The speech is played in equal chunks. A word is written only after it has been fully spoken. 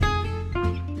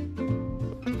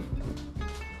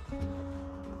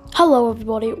Hello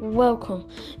everybody, welcome.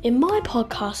 In my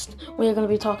podcast, we are going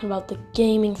to be talking about the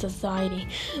gaming society.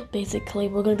 Basically,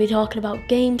 we're going to be talking about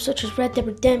games such as Red Dead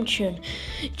Redemption,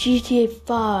 GTA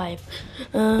 5,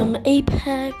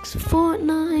 Apex,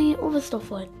 Fortnite, other stuff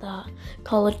like that,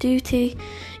 Call of Duty.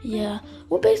 Yeah,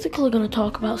 we're basically going to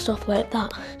talk about stuff like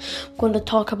that. We're going to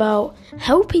talk about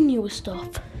helping you with stuff.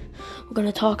 We're going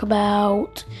to talk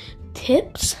about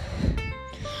tips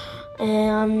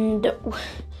and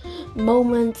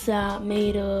moments that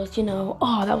made us,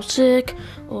 oh, that was sick,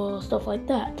 or stuff like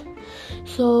that.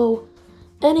 So,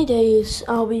 any days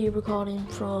I'll be recording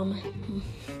from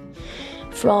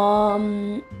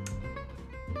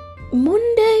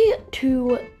Monday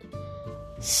to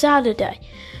Saturday.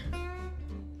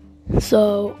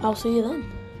 So, I'll see you then.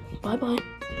 Bye-bye.